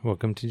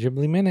Welcome to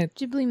Ghibli Minute.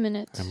 Ghibli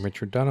Minute. I'm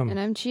Richard Dunham. And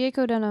I'm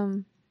Chieko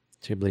Dunham.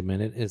 Ghibli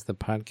Minute is the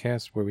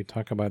podcast where we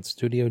talk about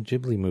Studio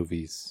Ghibli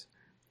movies,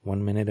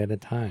 1 minute at a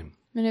time.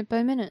 Minute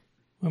by minute.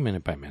 1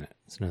 minute by minute.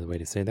 That's another way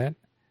to say that.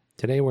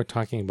 Today we're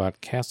talking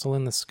about Castle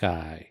in the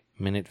Sky,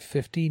 minute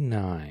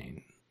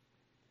 59.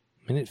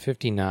 Minute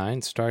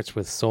 59 starts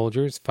with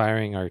soldiers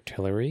firing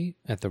artillery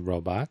at the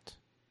robot,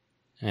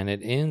 and it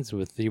ends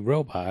with the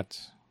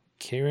robot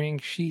carrying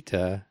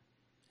Sheeta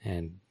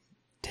and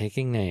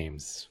taking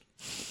names.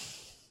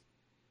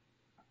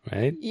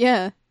 Right?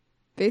 Yeah,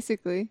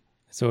 basically.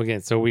 So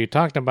we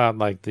talked about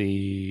like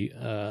the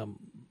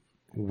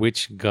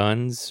which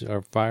guns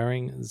are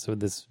firing. So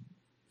this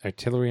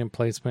artillery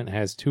emplacement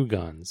has two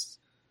guns.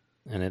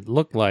 And it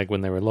looked like when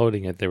they were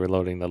loading it, they were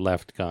loading the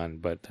left gun,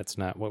 but that's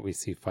not what we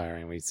see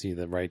firing. We see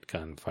the right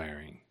gun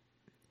firing.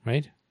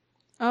 Right?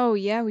 Oh,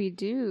 yeah, we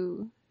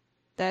do.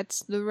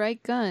 That's the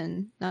right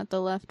gun, not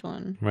the left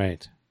one.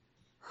 Right.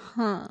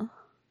 Huh.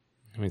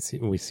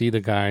 We see the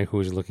guy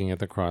who's looking at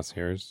the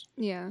crosshairs.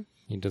 Yeah.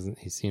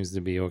 He seems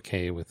to be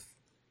okay with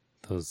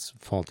those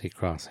faulty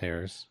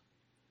crosshairs.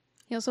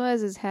 He also has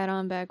his hat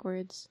on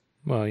backwards.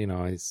 Well, you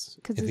know,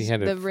 because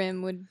the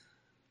rim would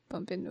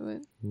bump into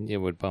it. It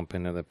would bump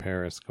into the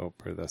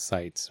periscope or the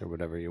sights or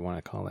whatever you want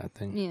to call that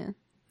thing. Yeah.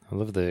 I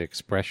love the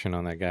expression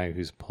on that guy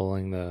who's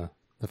pulling the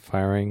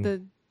firing...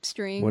 The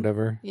string.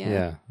 Whatever.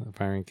 Yeah. The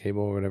firing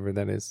cable or whatever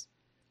that is.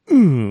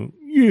 Yeah.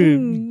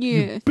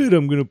 Yeah. You bet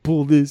I'm going to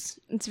pull this.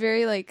 It's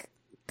very like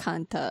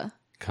Kanta.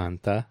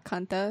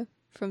 Kanta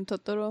From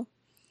Totoro.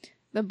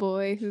 The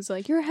boy who's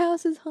like, your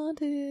house is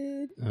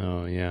haunted.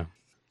 Oh, yeah.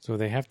 So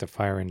they have to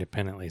fire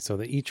independently. So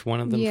that each one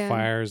of them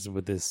fires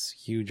with this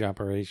huge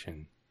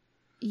operation.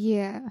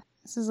 Yeah.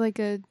 This is like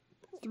a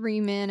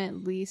 3-man at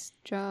least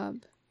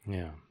job.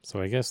 Yeah.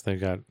 So I guess they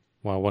got,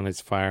 while one is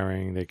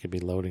firing, they could be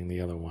loading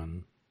the other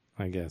one,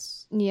 I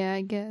guess. Yeah,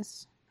 I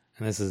guess.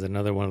 And this is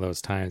another one of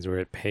those times where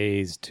it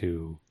pays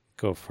to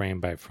go frame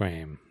by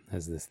frame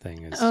as this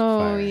thing is firing.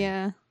 Oh,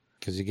 yeah.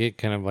 Because you get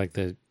kind of like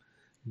the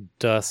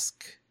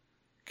dusk,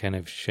 kind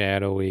of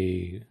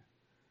shadowy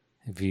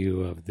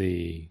view of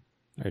the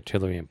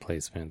artillery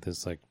emplacement,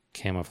 this like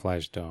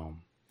camouflage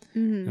dome.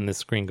 Mm-hmm. And the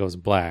screen goes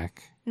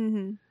black.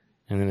 Mm-hmm.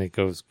 And then it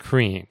goes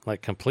cream,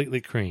 like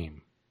completely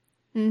cream.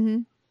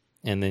 Mm-hmm.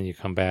 And then you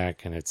come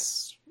back and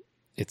it's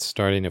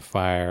starting to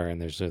fire, and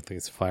there's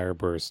this fire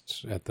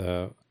burst at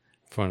the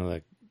front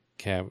of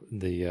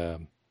the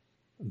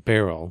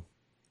barrel,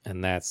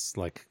 and that's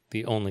like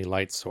the only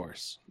light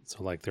source.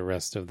 So like the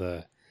rest of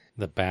the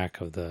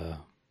back of the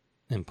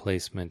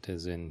emplacement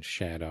is in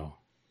shadow,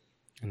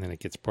 and then it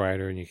gets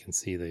brighter and you can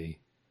see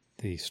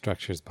the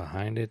structures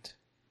behind it.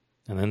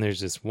 And then there's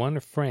this one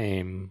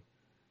frame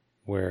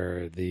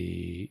where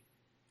the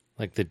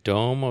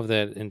dome of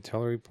that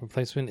artillery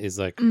emplacement is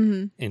like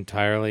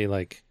entirely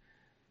like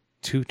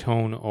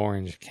two-tone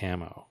orange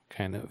camo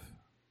kind of,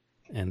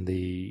 and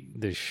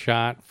the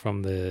shot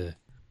from the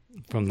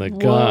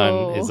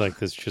gun is like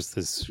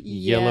this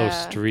yellow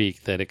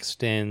streak that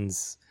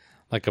extends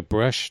like a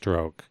brush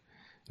stroke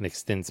and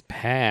extends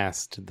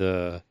past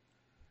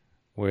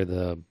where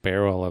the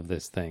barrel of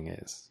this thing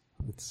is.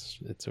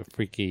 It's a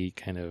freaky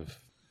kind of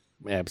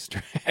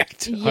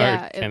abstract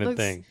art kind of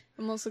thing.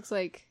 Almost looks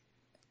like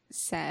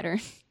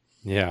Saturn.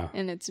 Yeah.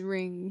 And its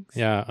rings.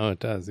 Yeah. Oh, it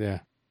does. Yeah.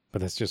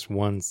 But that's just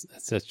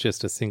that's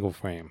just a single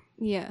frame.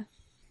 Yeah.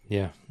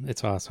 Yeah.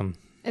 It's awesome.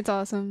 It's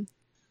awesome.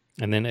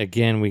 And then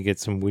again, we get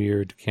some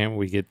weird camera.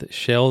 We get the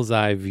shell's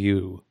eye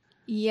view.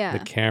 Yeah.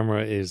 The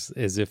camera is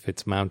as if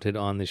it's mounted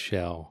on the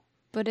shell.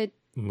 But it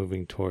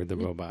moving toward the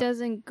robot. It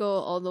doesn't go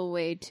all the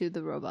way to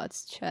the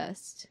robot's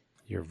chest.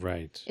 You're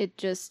right.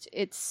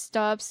 It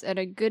stops at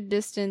a good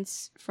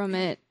distance from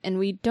it, and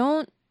we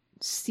don't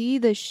see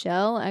the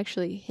shell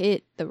actually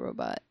hit the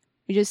robot.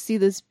 We just see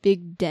this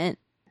big dent.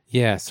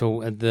 Yeah,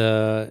 so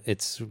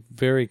it's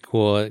very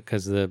cool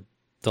because the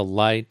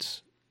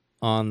light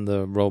on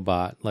the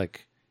robot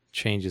like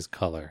changes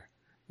color,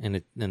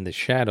 and the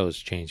shadows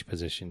change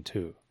position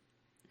too.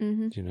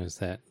 Mm-hmm. Did you notice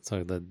that?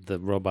 So the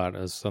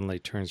robot suddenly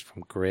turns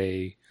from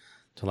gray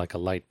to like a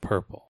light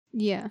purple.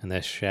 Yeah. And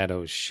the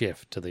shadows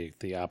shift to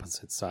the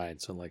opposite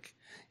side. So like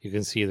you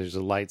can see there's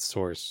a light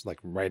source like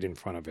right in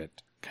front of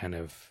it, kind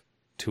of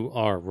to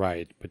our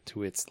right, but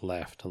to its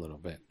left a little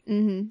bit.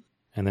 Mm-hmm.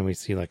 And then we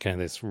see like kind of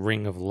this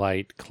ring of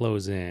light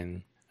close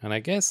in. And I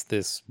guess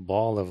this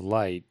ball of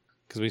light,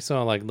 because we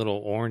saw like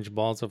little orange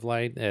balls of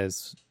light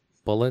as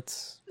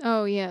bullets.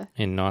 Oh, yeah.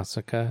 In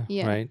Nausicaa,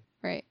 yeah, right?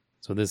 Right.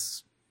 So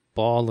this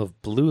ball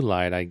of blue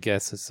light, I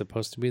guess, is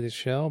supposed to be the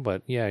shell.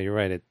 But yeah, you're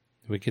right.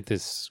 We get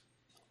this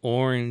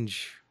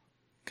orange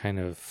kind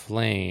of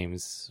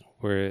flames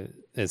where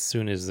as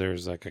soon as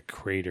there's like a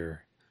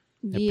crater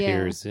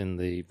appears in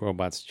the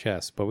robot's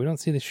chest. But we don't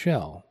see the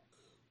shell.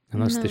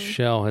 Unless the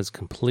shell has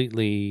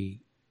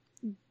completely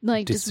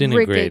like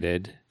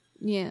disintegrated.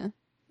 Yeah.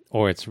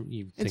 Or it's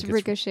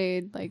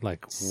ricocheted like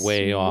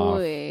way off.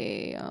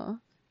 Way off.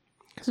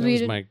 So that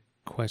was my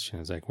question.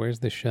 Is like, where's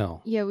the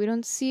shell? Yeah, we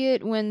don't see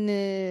it when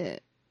the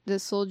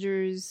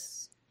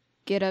soldiers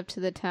get up to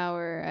the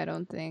tower, I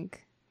don't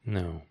think.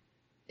 No.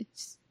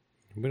 It's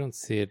We don't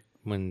see it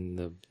when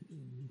the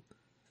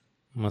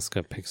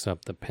Muska picks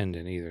up the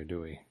pendant either,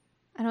 do we?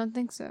 I don't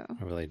think so.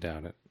 I really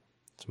doubt it.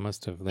 It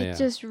must have It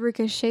just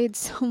ricocheted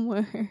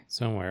somewhere.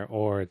 somewhere,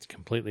 or it's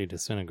completely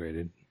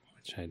disintegrated,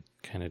 which I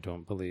kind of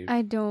don't believe.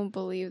 I don't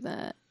believe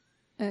that.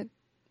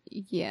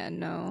 Yeah,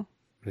 no.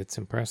 But it's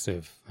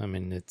impressive. I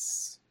mean,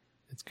 it's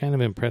kind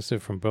of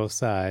impressive from both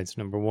sides.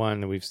 Number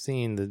one, we've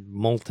seen the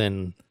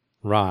molten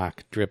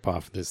rock drip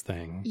off this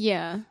thing.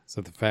 Yeah.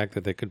 So the fact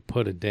that they could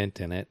put a dent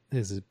in it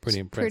is pretty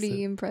impressive.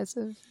 Pretty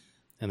impressive.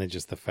 And then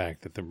just the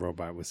fact that the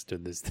robot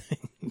withstood this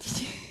thing.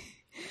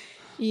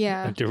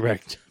 Yeah. A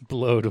direct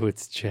blow to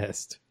its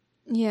chest.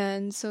 Yeah,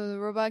 and so the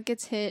robot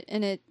gets hit,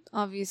 and it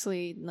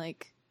obviously,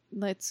 like,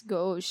 lets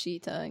go of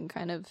Sheeta and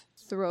kind of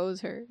throws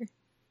her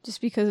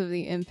just because of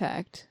the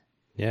impact.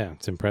 Yeah,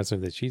 it's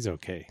impressive that she's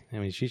okay. I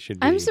mean, she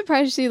should be. I'm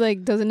surprised she,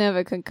 like, doesn't have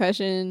a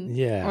concussion.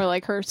 Yeah. Or,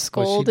 like, her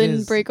skull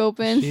didn't break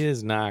open. She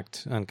is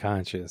knocked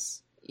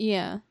unconscious.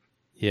 Yeah.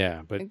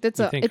 Yeah, but Like,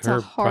 I think it's a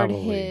hard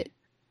hit.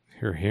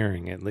 Her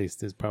hearing, at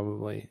least, is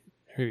probably...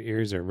 Her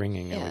ears are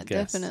ringing, I would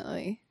guess.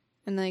 Definitely.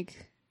 And,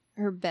 like,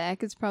 her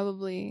back is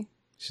probably...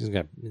 She's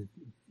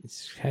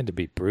had to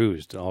be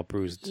bruised, all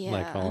bruised,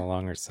 like, Yeah. all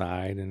along her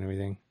side and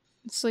everything.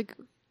 It's, like,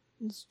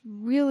 it's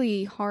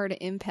really hard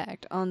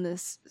impact on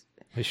this...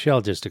 The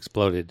shell just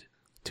exploded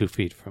 2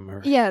 feet from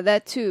her. Yeah,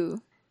 that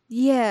too.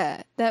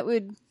 Yeah, that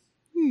would...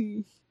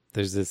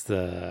 There's this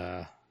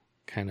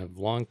kind of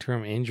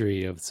long-term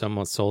injury of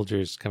some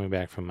soldiers coming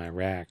back from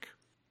Iraq.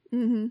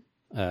 Mm-hmm.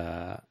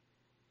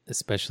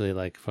 Especially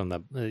like from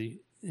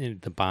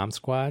the bomb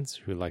squads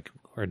who like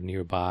are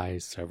nearby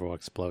several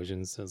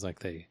explosions. So it's like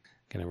they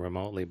can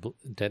remotely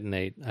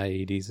detonate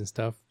IEDs and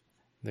stuff.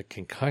 The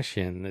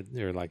concussion,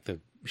 or like the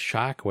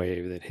shock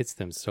wave that hits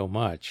them so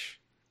much,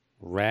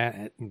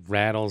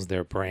 rattles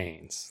their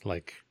brains.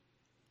 Like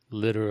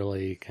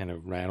literally kind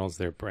of rattles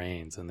their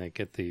brains, and they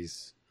get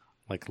these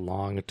like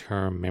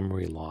long-term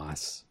memory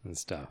loss and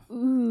stuff.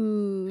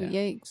 Ooh, Yeah.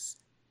 yikes.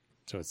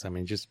 So it's, I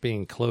mean, just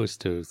being close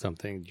to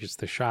something, just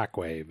the shock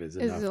wave is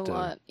enough Is a to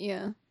lot,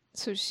 yeah.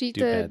 So do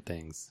bad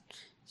things.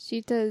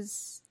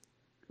 Sheeta's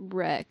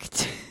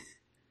wrecked.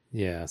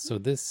 Yeah, so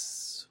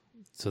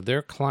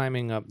they're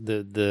climbing up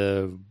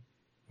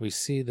we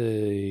see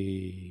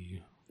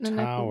the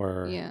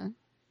tower. Yeah.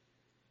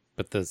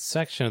 But the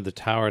section of the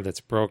tower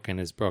that's broken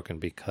is broken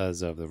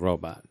because of the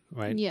robot,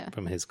 right? Yeah.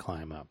 From his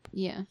climb up.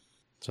 Yeah.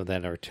 So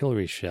that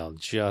artillery shell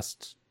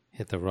just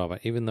hit the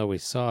robot, even though we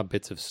saw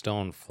bits of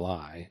stone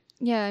fly.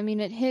 Yeah, I mean,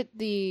 it hit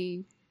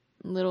the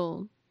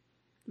little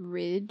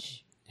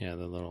ridge. Yeah,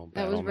 the little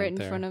That was right in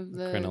there, front of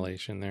the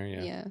crenellation there,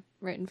 yeah. Yeah,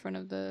 right in front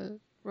of the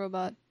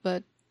robot.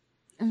 But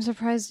I'm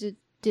surprised it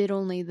did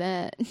only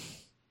that.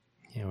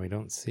 Yeah, we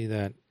don't see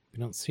that. We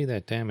don't see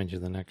that damage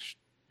in the next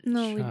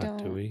No, shot, we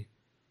don't. do we?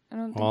 I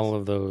don't think All so.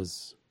 of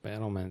those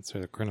battlements or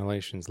the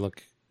crenellations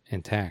look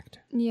intact.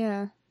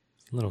 Yeah.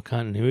 A little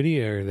continuity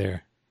error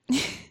there.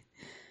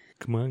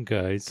 Come on,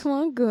 guys. Come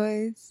on,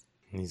 guys.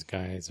 These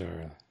guys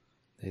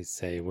they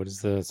say, what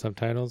is the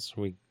subtitles?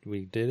 We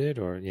did it,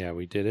 or yeah,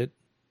 we did it.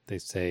 They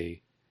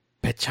say,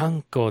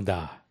 Pechanko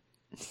da.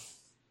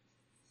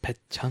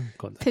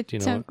 Pechanko da. Do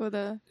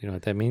you know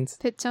what that means?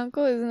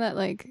 Pichanko, isn't that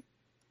like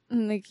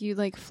you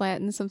like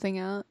flatten something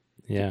out?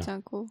 Yeah.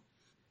 Pichanko.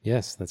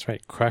 Yes, that's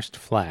right. Crushed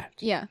flat.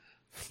 Yeah.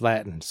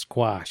 Flattened,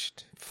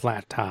 squashed,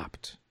 flat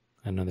topped.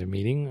 Another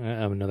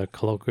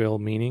colloquial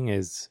meaning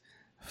is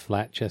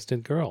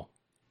flat-chested girl.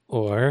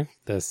 Or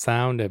the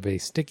sound of a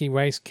sticky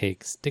rice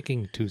cake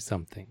sticking to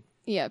something.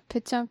 Yeah,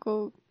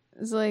 pichanko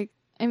is like,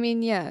 I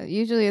mean, yeah,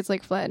 usually it's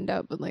like flattened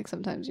out, but like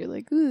sometimes you're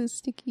like, ooh,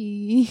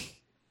 sticky.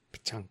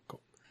 Pichanko.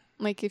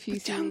 Like if you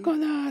Pichanko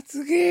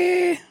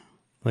natsuki.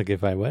 Like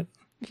if I what?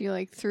 if you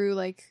like threw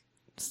like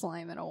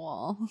slime at a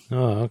wall.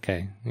 Oh,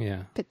 okay.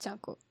 Yeah.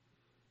 Pichanko.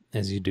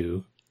 As you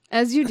do.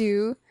 As you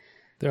do.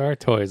 There are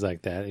toys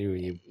like that.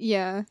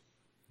 Yeah.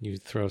 You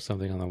throw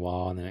something on the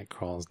wall and then it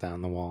crawls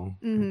down the wall.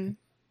 Mm-hmm.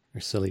 Or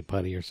silly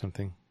putty or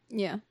something.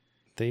 Yeah.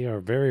 They are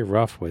very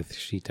rough with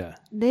Sheeta.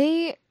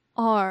 They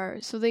are.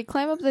 So they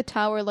climb up the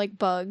tower like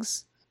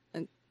bugs.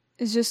 And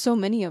it's just so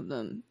many of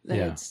them that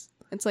Yeah.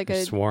 it's like They're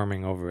a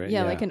swarming over it.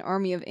 yeah, like an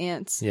army of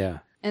ants. Yeah.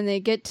 And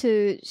they get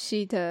to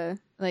Sheeta,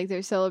 like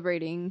they're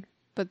celebrating,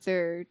 but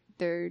their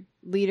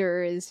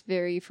leader is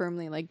very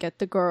firmly like, get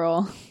the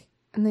girl.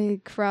 And they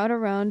crowd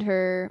around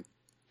her,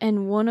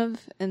 and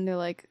they're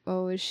like,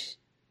 oh, is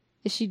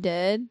she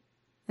dead?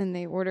 And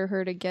they order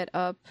her to get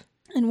up,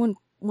 and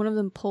one of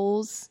them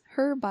pulls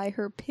her by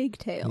her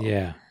pigtail.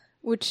 Yeah.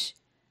 Which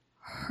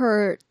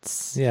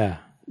hurts. Yeah.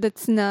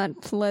 That's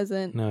not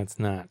pleasant. No, it's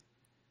not.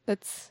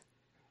 That's...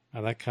 I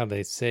like how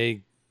they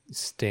say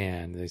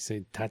stand. They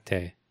say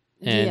tate.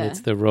 And Yeah. it's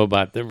the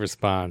robot that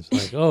responds.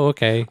 Like, oh,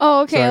 okay.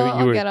 Oh, okay, Sorry,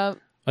 I'll get up.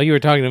 Oh, you were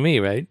talking to me,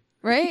 right?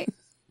 Right?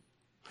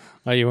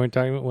 Oh, you weren't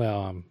talking about...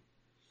 Well,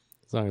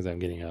 as long as I'm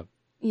getting up.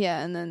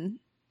 Yeah, and then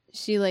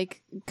she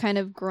like kind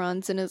of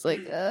grunts and is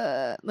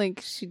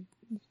like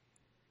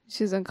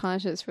she's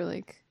unconscious for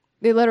like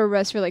they let her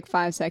rest for like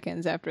 5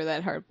 seconds after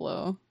that hard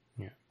blow.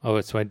 Yeah. Oh,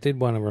 so I did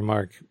want to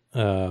remark,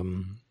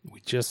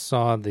 we just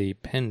saw the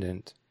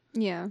pendant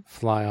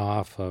fly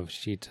off of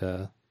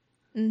Sheeta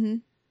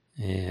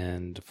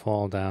and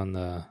fall down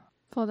the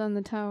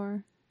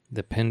tower.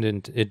 The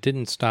pendant, it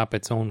didn't stop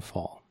its own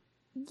fall.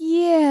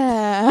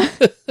 Yeah.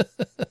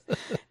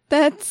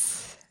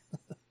 That's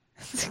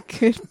a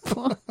good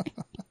point.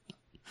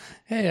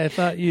 Hey, I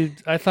thought your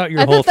I whole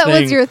thought that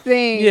thing was your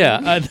thing. Yeah,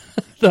 I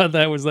thought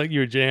that was like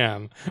your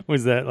jam.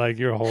 Was that like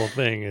your whole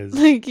thing is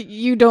like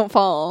you don't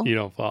fall. You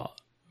don't fall.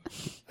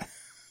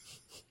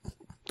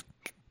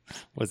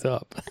 What's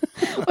up?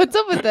 What's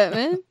up with that,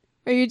 man?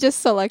 Are you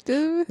just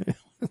selective?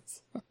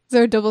 Is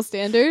there a double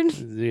standard?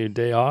 Is it your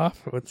day off?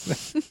 What's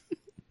that?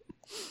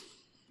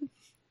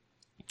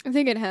 I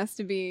think it has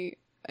to be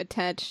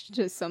attached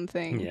to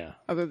something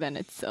other than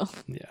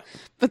itself. Yeah.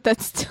 But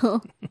that's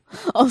still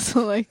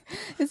also like,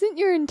 isn't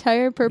your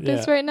entire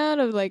purpose right now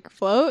to like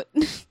float?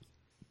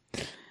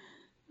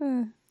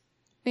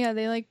 Yeah,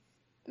 they like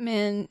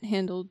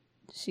manhandled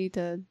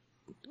Sheeta,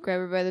 grab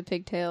her by the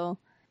pigtail.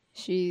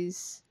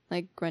 She's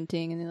like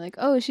grunting and they're like,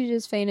 oh, she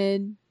just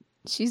fainted.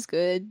 She's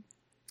good.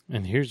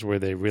 And here's where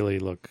they really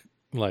look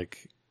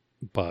like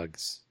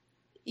bugs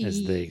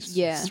as they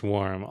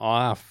swarm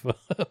off.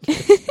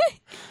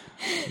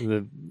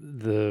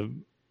 The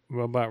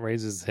robot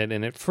raises his head,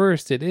 and at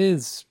first it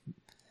is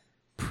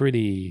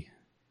pretty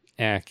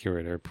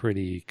accurate or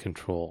pretty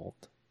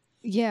controlled.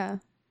 Yeah.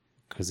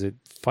 Because it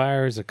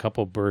fires a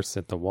couple bursts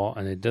at the wall,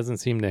 and it doesn't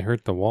seem to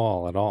hurt the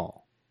wall at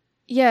all.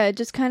 Yeah, it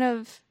just kind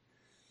of,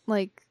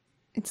 like,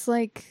 it's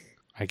like...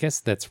 I guess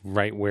that's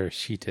right where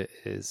Sheeta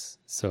is.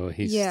 So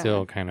he's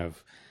still kind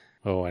of,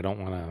 I don't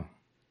want to...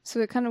 So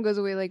it kind of goes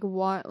away like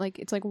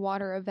it's like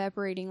water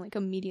evaporating like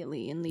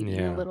immediately and leaving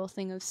a little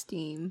thing of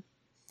steam.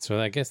 So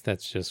I guess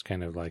that's just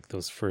kind of like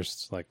those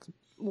first like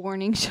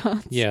warning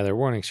shots. Yeah, they're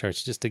warning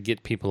shots just to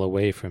get people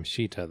away from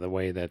Sheeta. The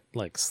way that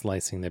like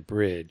slicing the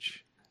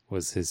bridge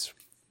was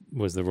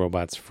the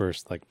robot's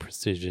first like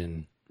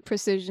precision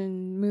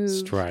move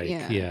strike.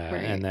 Yeah,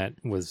 right. And that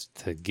was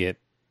to get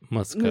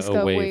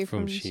Muska away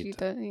from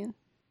Sheeta. Yeah.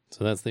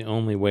 So that's the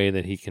only way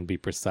that he can be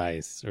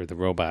precise, or the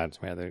robot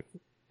rather.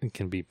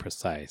 Can be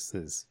precise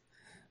is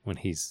when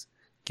he's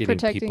getting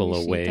protecting people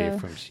away Sheeta.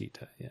 from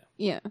Sheeta. Yeah.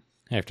 Yeah.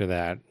 After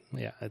that,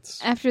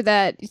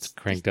 it's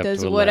cranked up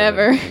does to 11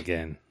 whatever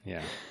again.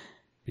 Yeah.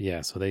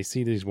 Yeah. So they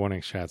see these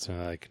warning shots and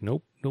they're like,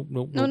 nope.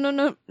 Nope.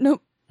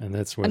 And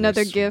that's where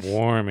another they're gif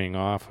swarming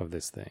off of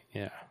this thing.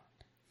 Yeah.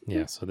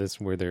 Yeah. So this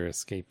is where they're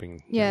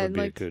escaping. Yeah. That would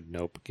be like, a good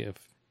nope gif.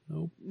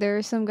 Nope. There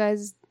are some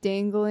guys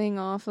dangling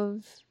off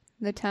of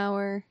the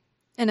tower,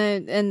 and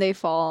they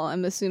fall.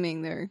 I'm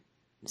assuming they're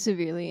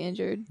severely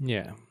injured.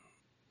 Yeah.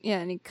 Yeah,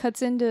 and he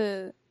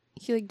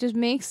like just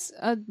makes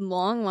a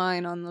long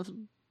line on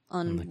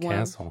the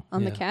castle.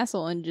 The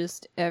castle, and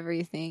just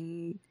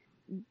everything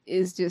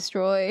is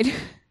destroyed.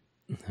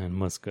 And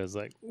Muska's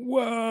like,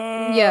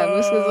 whoa. Yeah,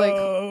 Muska's like,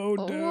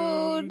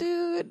 whoa,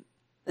 dude.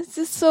 This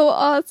is so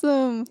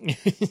awesome.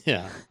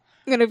 Yeah.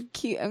 I'm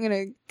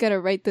gonna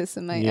write this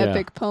in my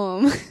epic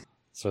poem.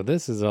 So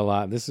this is a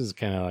lot. This is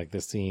kind of like the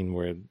scene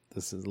where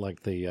this is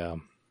like the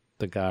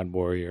God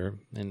Warrior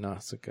in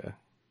Nausicaa.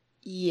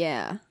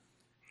 Yeah.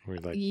 Where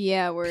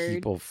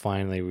people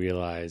finally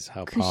realize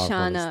how powerful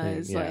Kushana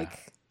is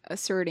like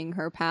asserting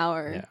her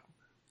power. Yeah.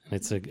 And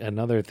it's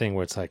another thing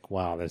where it's like,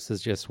 wow, this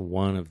is just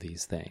one of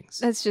these things.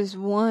 That's just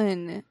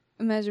one.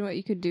 Imagine what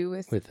you could do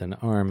with an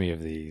army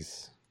of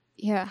these.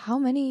 Yeah, how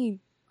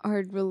many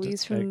are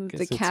released from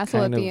the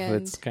castle at the end?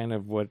 It's kind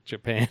of what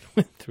Japan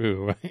went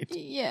through, right?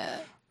 Yeah.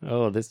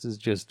 Oh, this is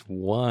just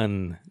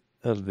one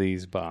of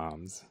these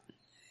bombs.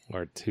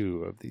 Or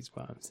two of these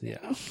bombs, yeah.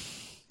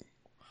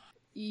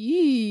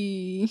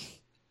 Yee.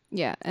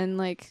 Yeah, and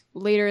like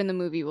later in the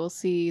movie we'll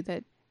see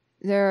that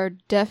there are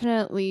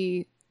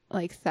definitely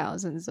like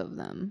thousands of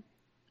them,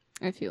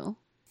 I feel.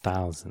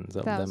 Thousands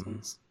of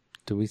them.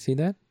 Do we see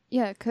that?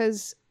 Yeah,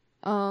 because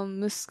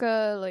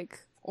Muska like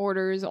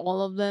orders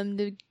all of them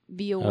to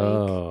be awake.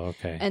 Oh,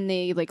 okay. And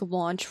they like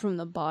launch from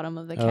the bottom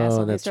of the castle.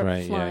 Oh, that's they start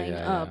right. flying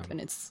up,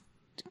 and it's...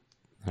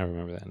 I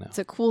remember that now. It's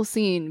a cool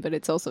scene, but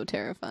it's also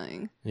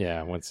terrifying.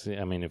 Yeah,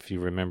 if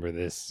you remember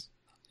this,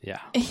 yeah.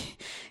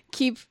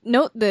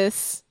 Note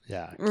this.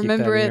 Yeah,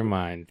 remember keep that it in your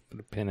mind. Put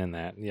a pin in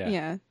that. Yeah.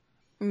 Yeah.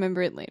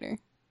 Remember it later.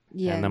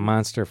 Yeah. And the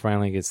monster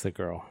finally gets the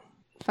girl.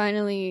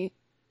 Finally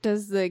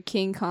does the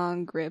King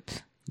Kong grip.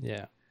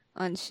 Yeah.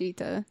 On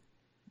Sheeta.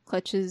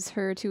 Clutches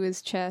her to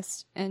his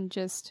chest and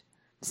just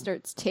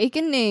starts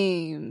taking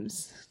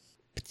names.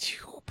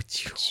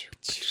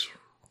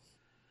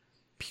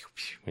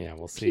 Yeah,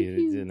 we'll see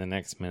in the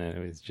next minute.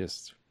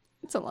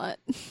 It's a lot.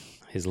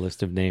 His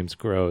list of names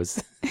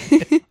grows.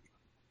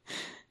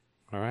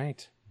 All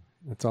right.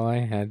 That's all I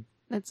had.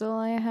 That's all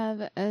I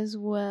have as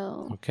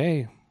well.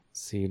 Okay.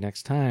 See you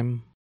next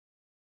time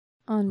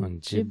on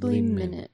Ghibli Minute.